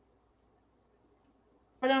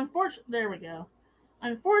 But unfortunately, there we go.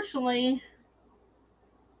 Unfortunately,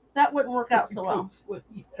 that wouldn't work out so well.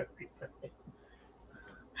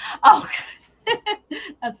 Oh,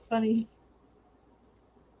 that's funny.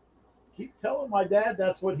 Keep telling my dad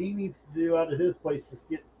that's what he needs to do out of his place. Just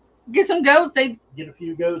get some goats. They get a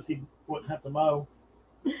few goats. He wouldn't have to mow.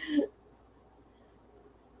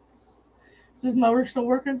 Is this mower still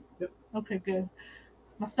working? Yep. Okay, good.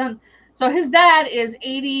 My son. So his dad is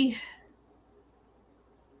 81,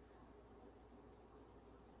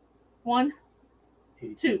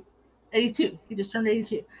 82. 82. He just turned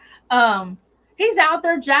 82. He's out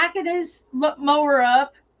there jacking his mower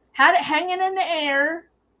up, had it hanging in the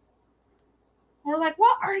air. We're like,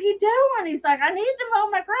 what are you doing? He's like, I need to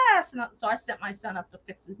mow my grass. And so I sent my son up to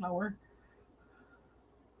fix his mower.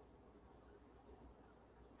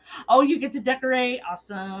 Oh, you get to decorate.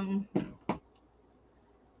 Awesome.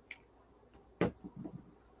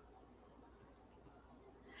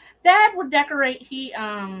 Dad would decorate. He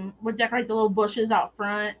would decorate the little bushes out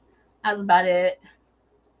front. That was about it.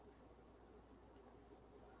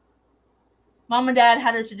 Mom and Dad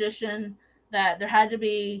had a tradition that there had to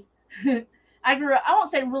be. I grew up. I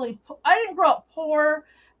won't say really. I didn't grow up poor,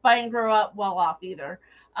 but I didn't grow up well off either.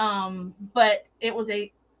 But it was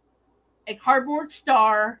a cardboard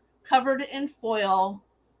star covered in foil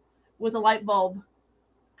with a light bulb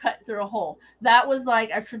cut through a hole. That was like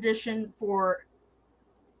a tradition forever.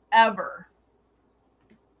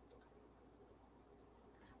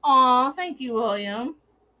 Aw, thank you, William.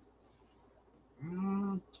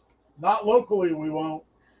 Not locally, we won't.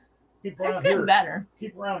 People It's around getting here, better.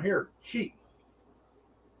 people around here cheap.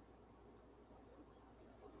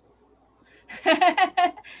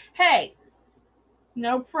 Hey,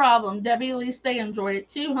 no problem. Debbie, at least they enjoy it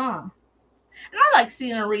too, huh? And I like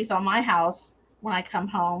seeing a wreath on my house when I come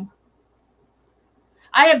home.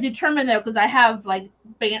 I have determined though, because I have like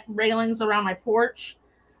railings around my porch,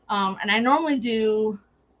 and I normally do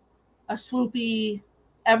a swoopy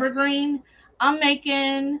evergreen. I'm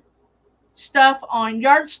making stuff on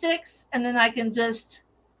yardsticks, and then I can just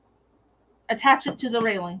attach it to the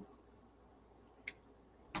railing.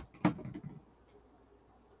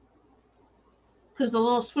 Because the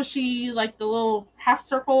little swishy, like the little half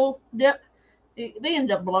circle dip, they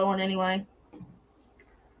end up blowing anyway.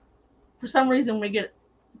 For some reason, we get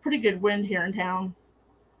pretty good wind here in town.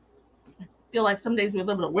 I feel like some days we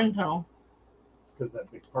live in a wind tunnel. Because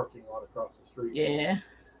that big parking lot across the street. Yeah.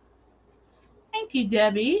 Thank you,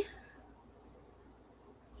 Debbie.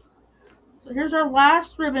 So here's our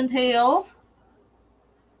last ribbon tail.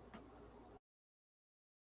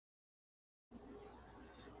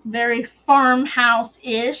 Very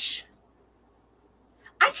farmhouse-ish.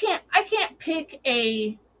 I can't pick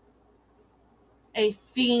a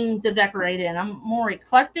theme to decorate in. I'm more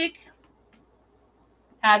eclectic.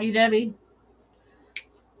 Have you, Debbie?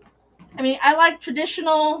 I mean, I like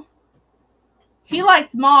traditional. He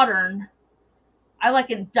likes modern. I like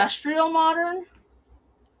industrial modern.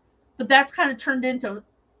 But that's kind of turned into,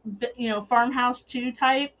 farmhouse 2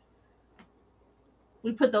 type.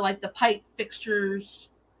 We put the pipe fixtures.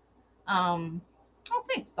 Oh,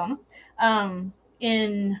 thanks, Donna.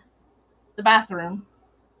 In the bathroom.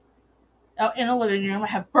 Out in the living room, I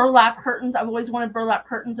have burlap curtains. I've always wanted burlap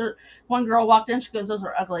curtains. One girl walked in, she goes, "Those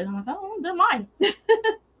are ugly." I'm like, "Oh, they're mine."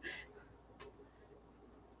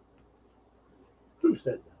 Who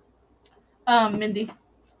said that? Mindy.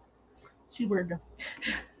 She weird though.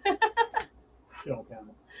 She don't count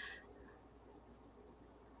it.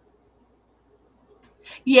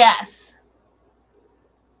 Yes.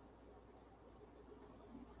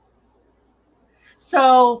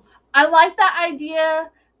 So I like that idea,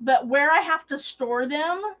 but where I have to store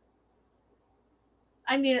them,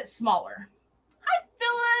 I need it smaller. Hi,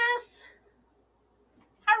 Phyllis.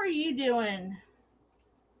 How are you doing?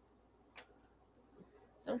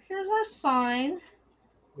 So here's our sign.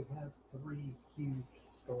 We have 3 huge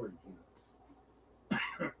storage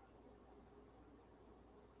units.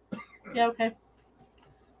 Yeah, okay.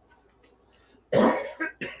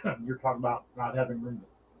 You're talking about not having room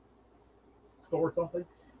to store something?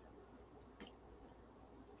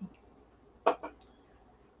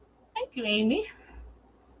 Thank you, Amy.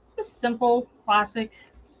 Just simple, classic.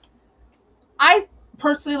 I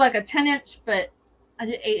personally like a 10-inch, but I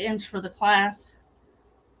did 8-inch for the class.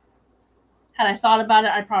 Had I thought about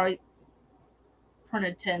it, I probably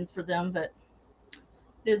printed 10s for them, but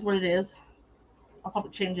it is what it is. I'll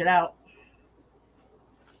probably change it out.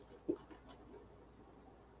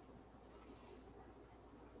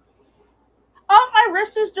 My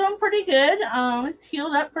wrist is doing pretty good. It's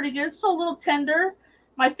healed up pretty good. Still a little tender.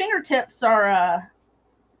 My fingertips are,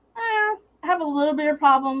 I have a little bit of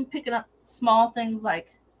problem picking up small things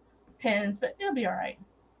like pins, but it'll be all right.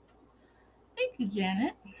 Thank you,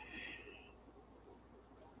 Janet.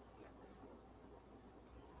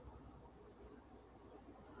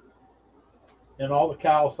 And all the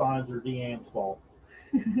cow signs are Deanne's fault.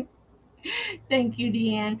 Thank you,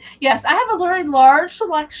 Deanne. Yes, I have a very large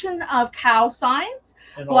selection of cow signs.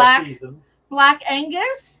 In Black, all seasons. Black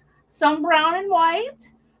Angus, some brown and white.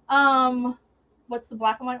 What's the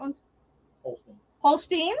black and white ones? Holstein.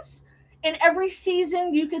 Holsteins. In every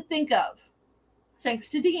season you could think of. Thanks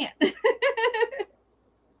to Deanne.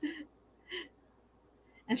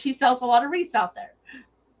 And she sells a lot of wreaths out there.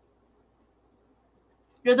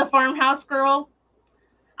 You're the farmhouse girl.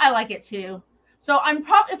 I like it too. So I'm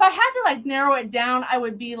probably, if I had to like narrow it down, I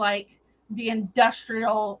would be like the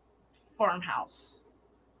industrial farmhouse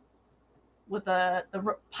with the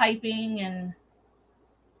piping and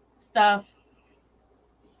stuff.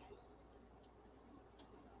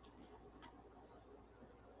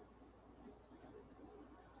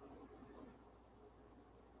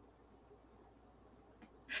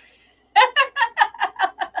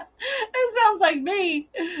 It sounds like me.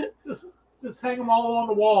 Just hang them all on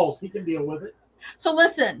the walls. He can deal with it. So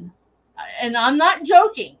listen, and I'm not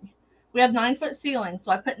joking. We have 9-foot ceilings,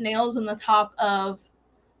 so I put nails in the top of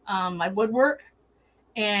my woodwork,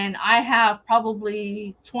 and I have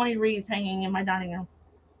probably 20 wreaths hanging in my dining room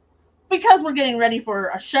because we're getting ready for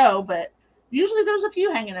a show. But usually there's a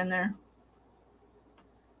few hanging in there.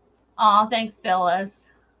 Aw, thanks, Phyllis.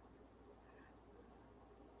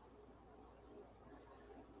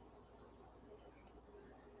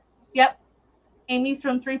 Yep, Amy's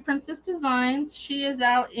from Three Princess Designs. She is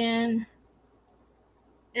out in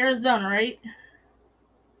Arizona, right?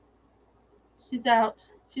 She's out.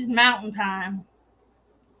 She's mountain time.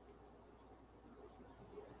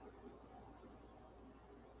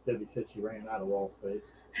 Debbie said she ran out of wall space.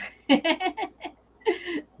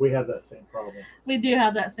 We have that same problem. We do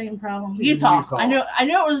have that same problem. She's Utah. I knew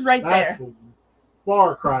it was right That's there. A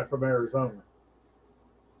far cry from Arizona.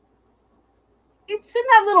 It's in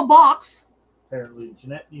that little box. Apparently,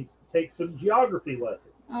 Jeanette needs to take some geography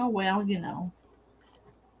lessons. Oh, well, you know.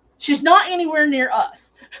 She's not anywhere near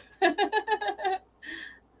us.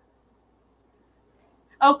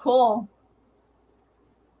 Oh, cool.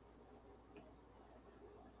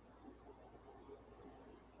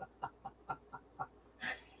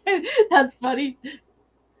 That's funny.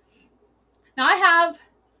 Now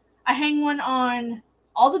I hang one on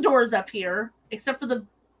all the doors up here, except for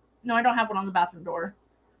no, I don't have one on the bathroom door.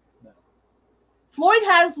 No. Floyd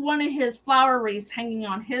has one of his flower wreaths hanging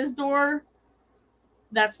on his door.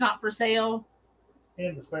 That's not for sale.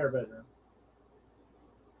 In the spare bedroom.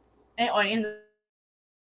 In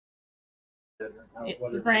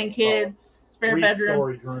the grandkids, spare wreath bedroom.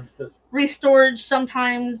 Storage room. Wreath storage,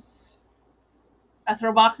 sometimes I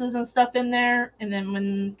throw boxes and stuff in there, and then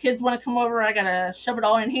when kids want to come over, I gotta shove it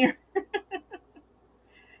all in here.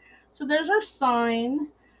 So there's our sign.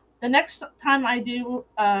 The next time I do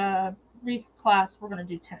a wreath class, we're gonna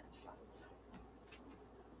do 10 signs.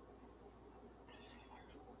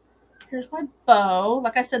 Here's my bow.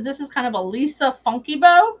 Like I said, this is kind of a Lisa funky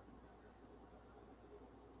bow.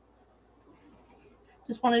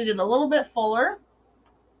 Just wanted it a little bit fuller.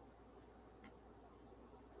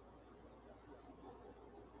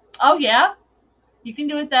 Oh yeah, you can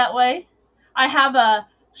do it that way. I have a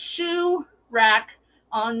shoe rack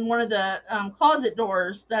on one of the closet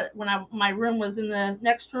doors that when my room was in the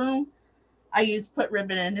next room, I used put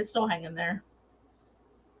ribbon in. It's still hanging there.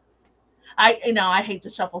 I hate to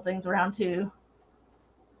shuffle things around too.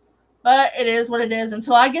 But it is what it is.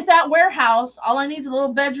 Until I get that warehouse, all I need is a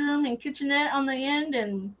little bedroom and kitchenette on the end,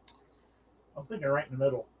 and I'm thinking right in the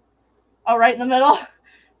middle. oh, right in the middle.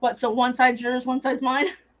 What? So one side's yours, one side's mine.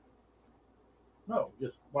 No,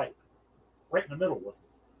 just like right in the middle with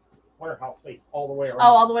warehouse space all the way around.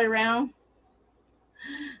 Oh, all the way around.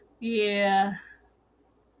 Yeah.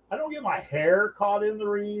 I don't get my hair caught in the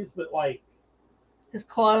wreaths, but like His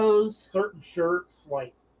clothes. Certain shirts,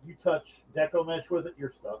 like you touch deco mesh with it,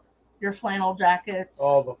 you're stuck. Your flannel jackets.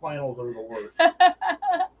 Oh, the flannels are the worst.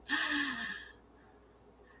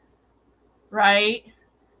 Right.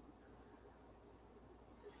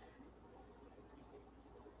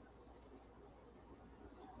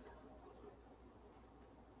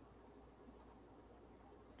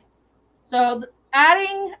 So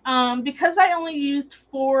adding, because I only used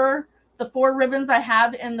the four ribbons I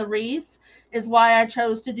have in the wreath, is why I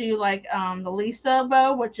chose to do like the Lisa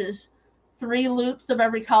bow, which is 3 loops of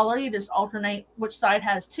every color. You just alternate which side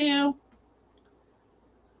has 2.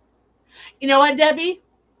 You know what, Debbie?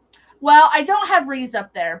 Well, I don't have wreaths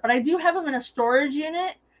up there, but I do have them in a storage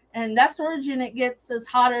unit, and that storage unit gets as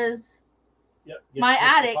hot as my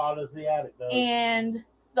attic. As hot as the attic does. And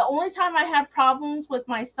the only time I had problems with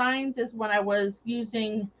my signs is when I was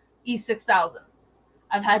using E6000.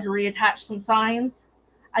 I've had to reattach some signs.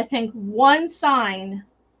 I think one sign,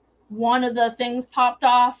 one of the things popped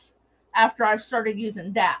off after I started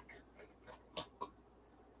using DAC.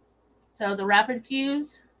 So the Rapid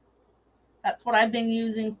Fuse, that's what I've been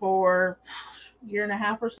using for a year and a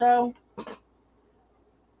half or so.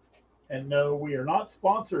 And no, we are not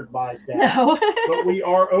sponsored by DAC, no. but we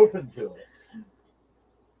are open to it.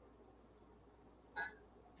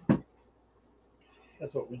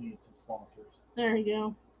 That's what we need, some sponsors. There you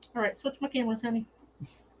go. All right, switch my cameras, honey.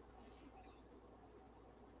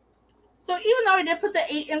 So even though I did put the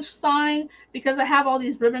 8-inch sign, because I have all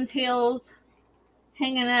these ribbon tails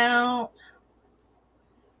hanging out,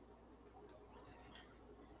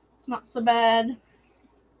 it's not so bad.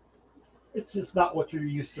 It's just not what you're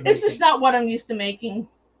used to making. It's just not what I'm used to making.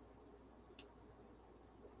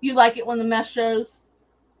 You like it when the mesh shows?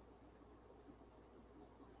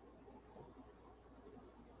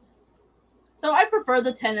 So I prefer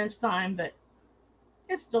the 10-inch sign, but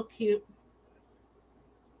it's still cute.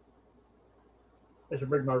 I should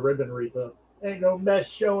bring my ribbon wreath up. Ain't no mesh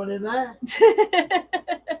showing in that.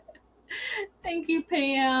 Thank you,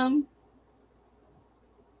 Pam.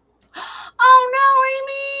 Oh no,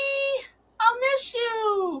 Amy! I'll miss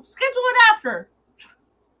you. Schedule it after.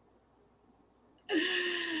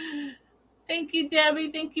 Thank you,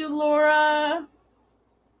 Debbie. Thank you, Laura.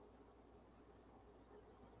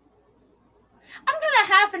 I'm gonna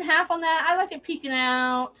half and half on that. I like it peeking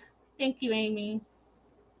out. Thank you, Amy.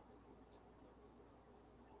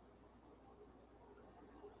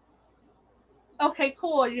 Okay,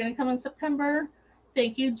 cool. You're gonna come in September.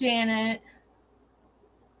 Thank you, Janet.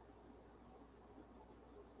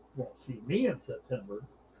 Won't see me in September.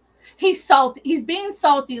 He's salty. He's being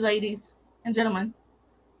salty, ladies and gentlemen.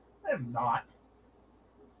 I'm not.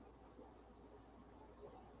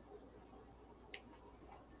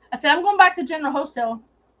 I said I'm going back to General Wholesale.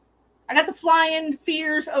 I got the flying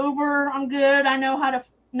fears over. I'm good. I know how to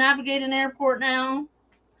navigate an airport now.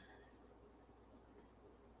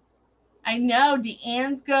 I know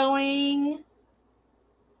Deanne's going.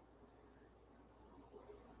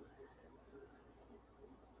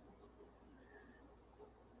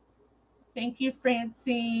 Thank you,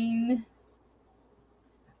 Francine.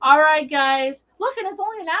 All right, guys. Look, and it's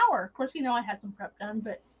only an hour. Of course, you know I had some prep done,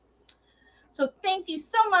 but so thank you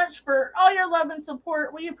so much for all your love and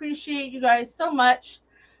support. We appreciate you guys so much.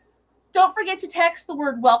 Don't forget to text the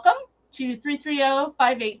word welcome to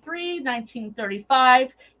 330-583-1935.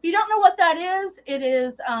 If you don't know what that is, it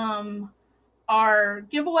is our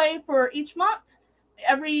giveaway for each month.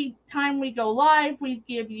 Every time we go live, we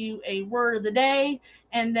give you a word of the day,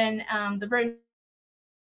 and then the very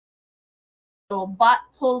little bot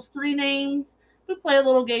pulls 3 names. We play a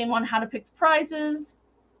little game on how to pick the prizes.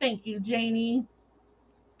 Thank you, Janie.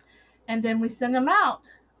 And then we send them out.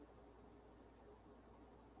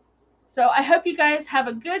 So I hope you guys have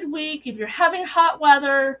a good week. If you're having hot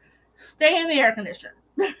weather, stay in the air conditioner.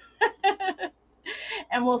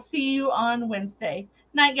 And we'll see you on Wednesday.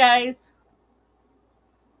 Night, guys.